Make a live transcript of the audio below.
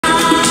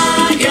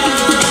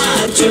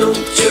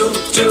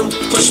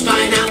push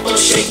pineapple,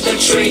 shake the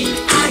tree.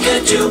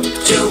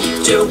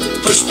 Agadoo-doo-doo,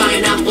 push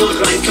pineapple,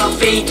 grind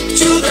coffee.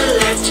 To the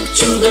left,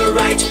 to the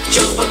right,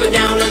 jump up and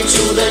down and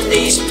to the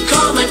knees.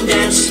 Come and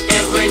dance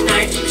every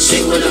night,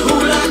 sing with a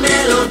hula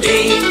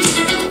melody.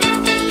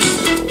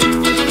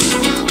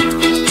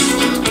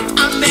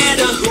 I met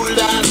a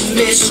hula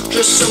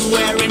mistress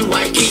somewhere in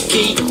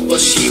Waikiki. Well,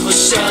 she was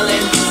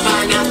selling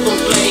pineapple,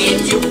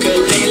 playing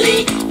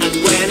ukulele. And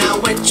when I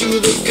went to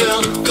the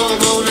girl, come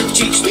on and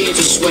teach me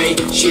to sway,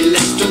 she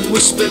laughed and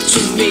whispered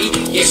to me,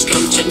 yes,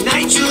 come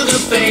tonight to the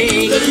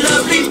bay. The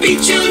lovely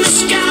beach in the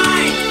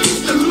sky,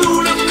 the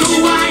moon of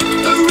Kauai,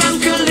 around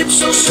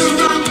Calypso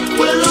Sarong,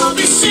 we'll all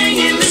be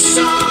singing this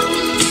song.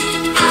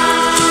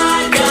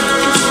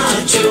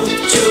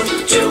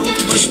 Agadoo-doo-doo,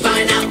 push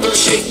pineapple,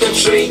 shake the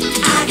tree.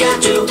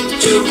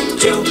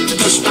 Agadoo-doo-doo,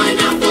 push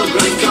pineapple,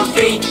 grind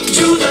coffee.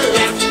 To the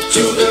left,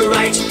 to the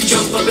right,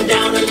 jump up and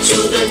down and to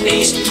the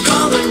knees.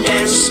 Come and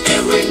dance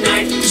every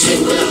night,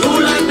 sing with a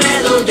hula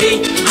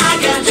melody.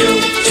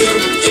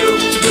 Agadoo-doo-doo,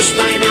 push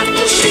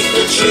pineapple, shake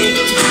the tree.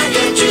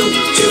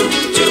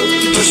 Agadoo-doo-doo,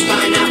 push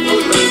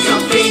pineapple, grind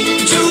coffee.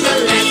 To the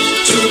left,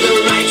 to the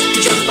right,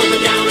 jump up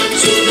and down and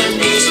to the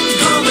knees.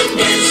 Come and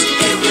dance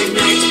every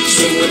night,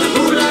 sing with a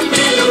hula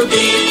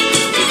melody.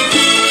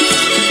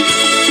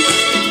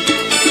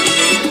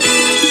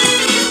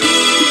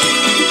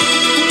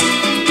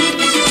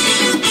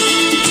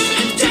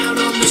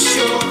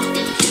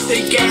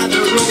 They gather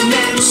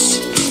romance.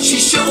 She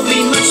showed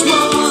me much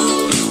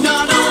more,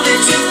 not only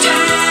to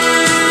dance.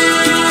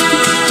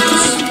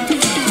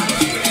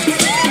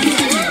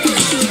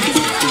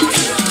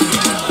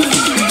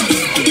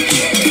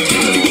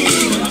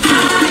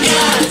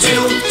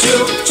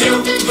 Agadoo-doo-doo,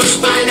 push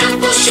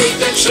pineapple, shake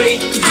the tree.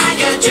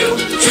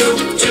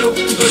 Agadoo-doo-doo,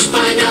 push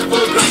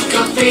pineapple, grind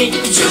coffee.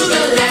 To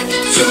the left,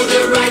 to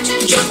the right,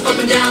 jump up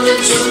and down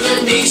and to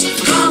the knees.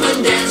 Come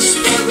and dance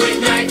every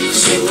night,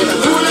 sing with a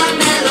hula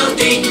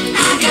melody.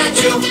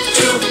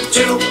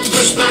 Agadoo-doo-doo,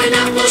 push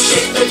pineapple,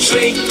 shake the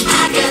tree.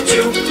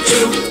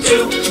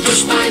 Agadoo-doo-doo,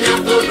 push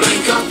pineapple,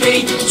 grind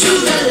coffee. To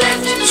the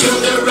left, to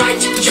the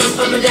right, jump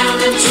up and down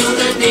and to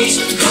the knees.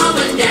 Come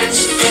and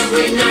dance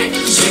every night,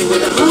 sing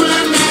with a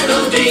hula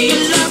melody. The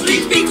lovely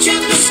beach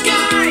and the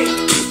sky,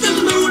 the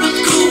moon of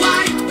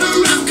Kauai,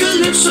 around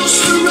Calypso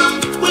Sarong,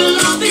 we'll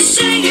all be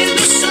singing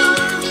the song.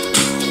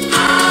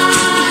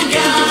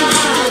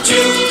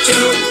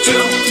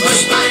 Agadoo-doo-doo,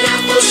 push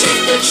pineapple,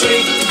 shake the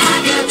tree.